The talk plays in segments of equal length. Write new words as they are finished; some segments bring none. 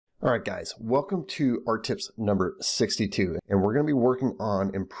All right, guys, welcome to our tips number 62, and we're going to be working on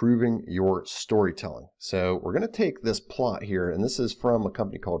improving your storytelling. So we're going to take this plot here, and this is from a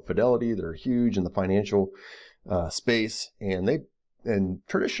company called Fidelity. They're huge in the financial space, and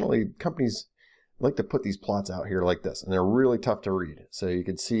traditionally companies like to put these plots out here like this, and they're really tough to read. So you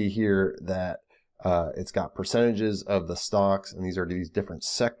can see here that it's got percentages of the stocks, and these are these different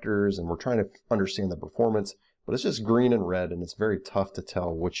sectors, and we're trying to understand the performance. But it's just green and red, and it's very tough to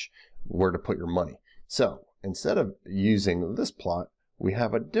tell where to put your money. So instead of using this plot, we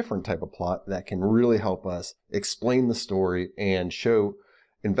have a different type of plot that can really help us explain the story and show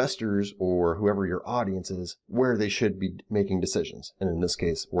investors or whoever your audience is where they should be making decisions, and in this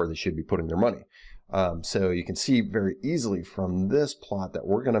case, where they should be putting their money. So you can see very easily from this plot that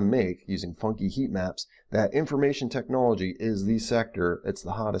we're going to make using Funkyheatmaps that information technology is the sector. It's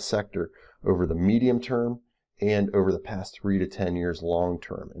the hottest sector over the medium term and over the past 3 to 10 years long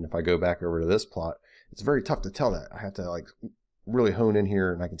term. And if I go back over to this plot, it's very tough to tell that. I have to really hone in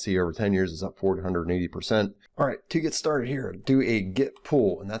here, and I can see over 10 years it's up 480%. All right, to get started here, do a git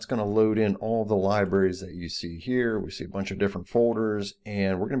pull, and that's going to load in all the libraries that you see here. We see a bunch of different folders,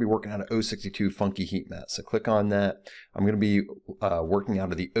 and we're going to be working out of 062 Funkyheatmaps. So click on that. I'm going to be working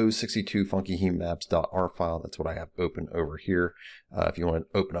out of the 062 Funkyheatmaps.r file. That's what I have open over here. If you want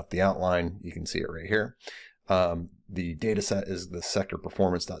to open up the outline, you can see it right here. The data set is the sector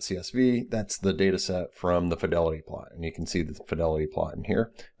performance.csv. That's the data set from the Fidelity plot, and you can see the Fidelity plot in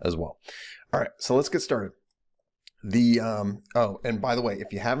here as well. All right, so let's get started. Oh, and by the way,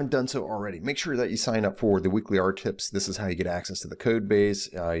 if you haven't done so already, make sure that you sign up for the weekly R tips. This is how you get access to the code base.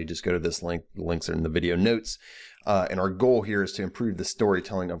 You just go to this link. The links are in the video notes. And our goal here is to improve the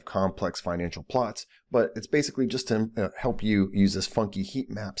storytelling of complex financial plots, but it's basically just to help you use this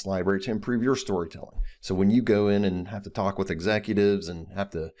Funkyheatmaps library to improve your storytelling. So when you go in and have to talk with executives and have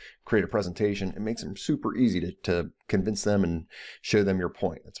to create a presentation, it makes them super easy to convince them and show them your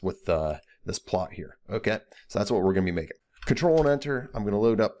point. It's with this plot here. Okay, so that's what we're going to be making. Control and enter. I'm going to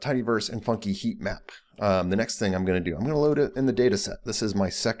load up Tidyverse and Funkyheatmap. The next thing I'm going to do, I'm going to load it in the data set. This is my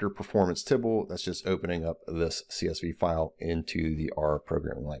sector performance tibble. That's just opening up this CSV file into the R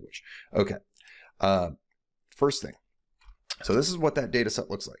programming language. Okay. First thing. So this is what that data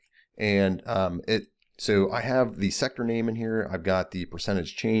set looks like. And so I have the sector name in here. I've got the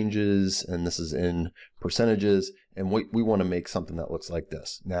percentage changes, and this is in percentages. And we want to make something that looks like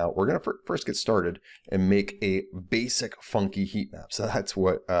this. Now we're going to first get started and make a basic Funkyheatmap. So that's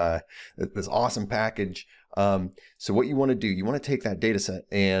what this awesome package. So what you want to do, you want to take that data set,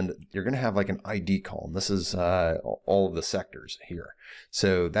 and you're going to have like an ID column. This is all of the sectors here.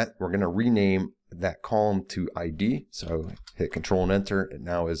 So that we're going to rename that column to ID. So hit Control and Enter. It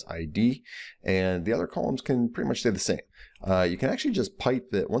now is ID, and the other columns can pretty much stay the same. You can actually just pipe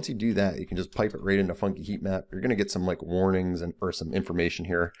it. Once you do that, you can just pipe it right into Funkyheatmap. You're going to get some like warnings or some information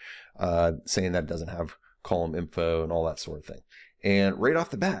here saying that it doesn't have column info and all that sort of thing. And right off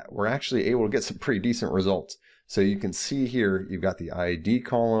the bat, we're actually able to get some pretty decent results. So you can see here, you've got the ID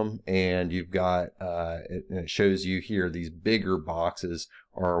column, and you've got, and it shows you here, these bigger boxes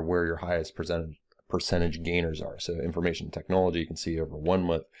are where your highest percentage gainers are. So information technology, you can see over 1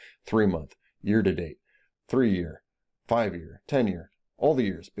 month, 3 month, year to date, 3 year, 5 year, 10 year, all the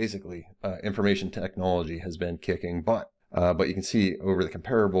years, basically, information technology has been kicking butt. But you can see over the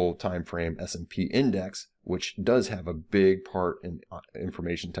comparable time frame S&P index, which does have a big part in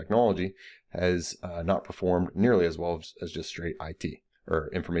information technology, has not performed nearly as well as just straight IT or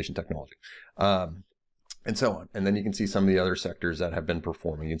information technology, and so on. And then you can see some of the other sectors that have been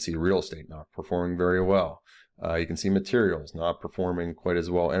performing. You can see real estate not performing very well. You can see materials not performing quite as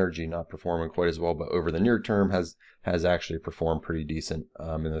well, energy not performing quite as well, but over the near term has actually performed pretty decent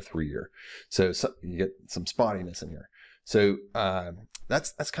in the 3 year. So you get some spottiness in here. So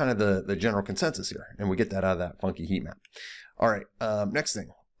that's kind of the general consensus here, and we get that out of that Funkyheatmap. All right, next thing,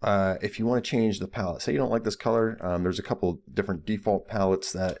 if you want to change the palette, say you don't like this color, there's a couple different default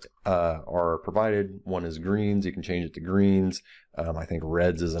palettes that are provided. One is greens. You can change it to greens. I think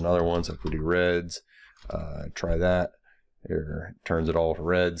reds is another one, so if we do reds, try that. Here, turns it all to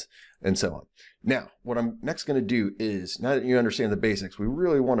reds, and so on. Now, what I'm next going to do is, now that you understand the basics, we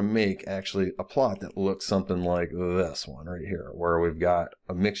really want to make actually a plot that looks something like this one right here, where we've got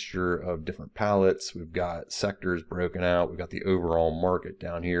a mixture of different palettes, we've got sectors broken out, we've got the overall market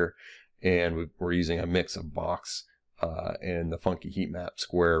down here, and we're using a mix of box and the Funkyheatmap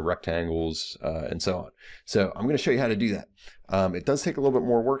square rectangles and so on. So I'm going to show you how to do that. It does take a little bit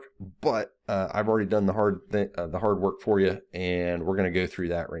more work, but I've already done the hard work for you, and we're going to go through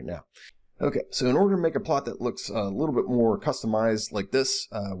that right now. Okay, so in order to make a plot that looks a little bit more customized like this,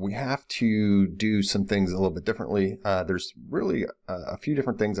 we have to do some things a little bit differently. There's really a few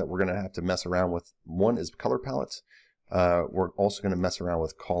different things that we're going to have to mess around with. One is color palettes. We're also going to mess around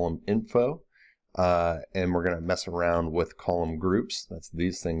with column info, and we're going to mess around with column groups. That's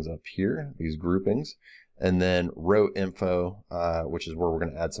these things up here, these groupings. And then row info, which is where we're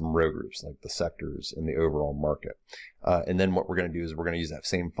going to add some row groups, like the sectors in the overall market. And then what we're going to do is we're going to use that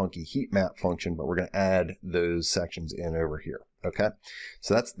same funky heat map function, but we're going to add those sections in over here. Okay,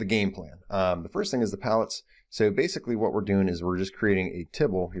 so that's the game plan. The first thing is the palettes. So basically what we're doing is we're just creating a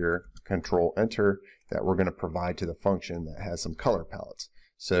tibble here, Control Enter, that we're going to provide to the function that has some color palettes.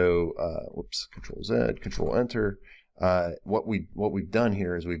 So, whoops, Control Z, Control Enter. What we've done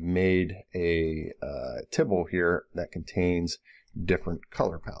here is we've made a tibble here that contains different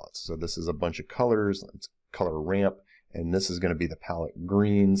color palettes. So this is a bunch of colors. It's color ramp, and this is going to be the palette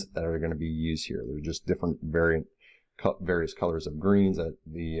greens that are going to be used here. They're just different various colors of greens that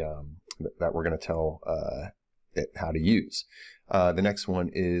that we're going to tell it how to use. The next one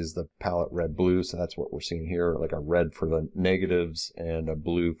is the palette red blue, so that's what we're seeing here, like a red for the negatives and a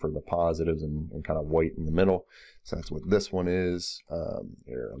blue for the positives, and kind of white in the middle. So that's what this one is.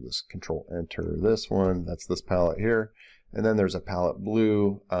 Here, I'll just Control Enter this one. That's this palette here. And then there's a palette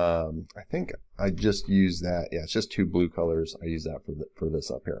blue. I think I just used that. Yeah, it's just two blue colors. I use that for this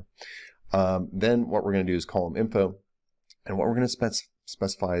up here. Then what we're going to do is column info. And what we're going to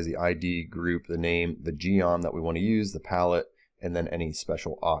specify is the ID group, the name, the geom that we want to use, the palette, and then any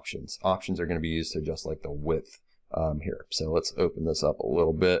special options. Options are going to be used to adjust like the width here. So let's open this up a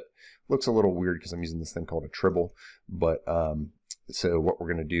little bit. Looks a little weird because I'm using this thing called a tribble. But so what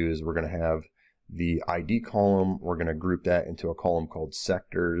we're going to do is we're going to have the ID column. We're going to group that into a column called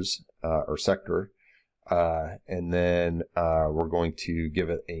sectors or sector. And then we're going to give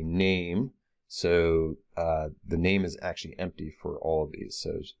it a name. So the name is actually empty for all of these.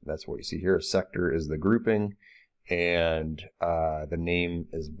 So that's what you see here. Sector is the grouping, and the name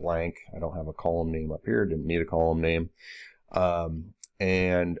is blank. I don't have a column name up here. Didn't need a column name.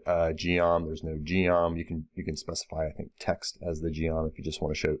 And geom, there's no geom. You can specify, I think, text as the geom if you just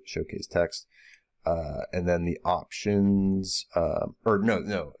want to showcase text. And then the options, or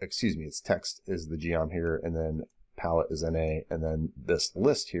no, excuse me, it's text is the geom here, and then palette is NA, and then this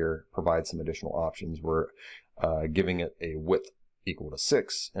list here provides some additional options. We're giving it a width equal to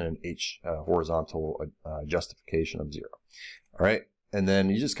 6 and an horizontal justification of 0. All right, and then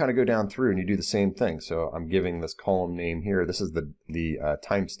you just kind of go down through and you do the same thing. So I'm giving this column name here. This is the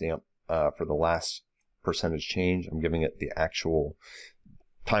timestamp for the last percentage change. I'm giving it the actual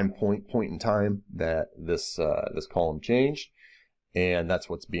point in time that this column changed. And that's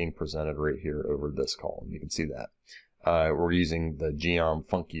what's being presented right here over this column. You can see that. We're using the geom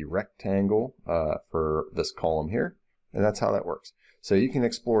funky rectangle for this column here, and that's how that works. So you can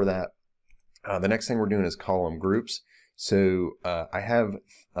explore that. The next thing we're doing is column groups. So I have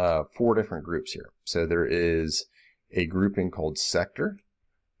 4 different groups here. So there is a grouping called sector.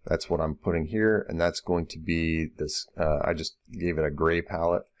 That's what I'm putting here, and that's going to be this. I just gave it a gray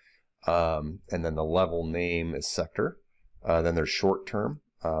palette, and then the level name is sector. Then there's short term,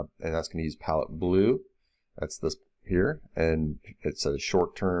 and that's going to use palette blue. That's this here, and it says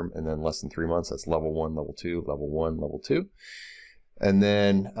short term, and then less than 3 months. That's level 1, level 2, level 1, level 2. And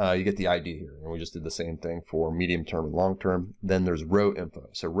then you get the ID here, and we just did the same thing for medium term and long term. Then there's row info.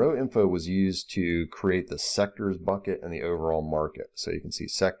 So row info was used to create the sectors bucket and the overall market. So you can see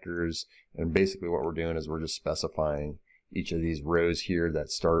sectors, and basically what we're doing is we're just specifying each of these rows here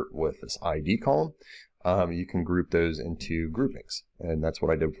that start with this ID column. You can group those into groupings, and that's what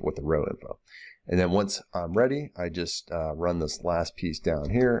I did with the row info. And then once I'm ready, I just run this last piece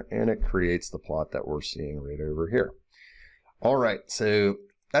down here, and it creates the plot that we're seeing right over here. All right, so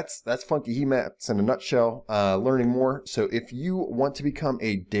that's Funkyheatmaps in a nutshell. Learning more. So if you want to become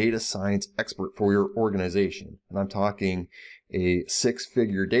a data science expert for your organization, and I'm talking a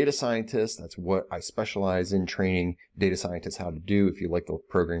 6-figure data scientist, that's what I specialize in, training data scientists how to do. If you like the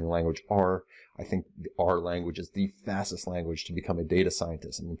programming language R, I think the R language is the fastest language to become a data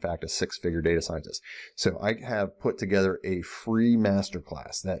scientist, and in fact, a 6-figure data scientist. So I have put together a free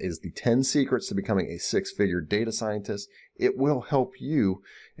masterclass that is the 10 secrets to becoming a 6-figure data scientist. It will help you,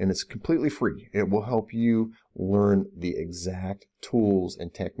 and it's completely free. It will help you learn the exact tools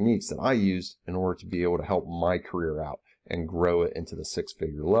and techniques that I used in order to be able to help my career out and grow it into the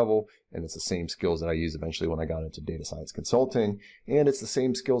 6-figure level. And it's the same skills that I used eventually when I got into data science consulting. And it's the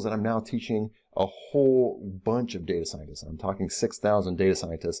same skills that I'm now teaching a whole bunch of data scientists. I'm talking 6,000 data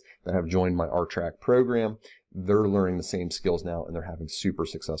scientists that have joined my R-Track program. they're learning the same skills now and they're having super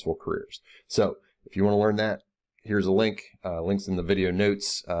successful careers. So if you want to learn that, here's a link. Links in the video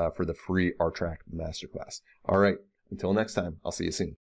notes for the free RTrack Masterclass. All right, until next time, I'll see you soon.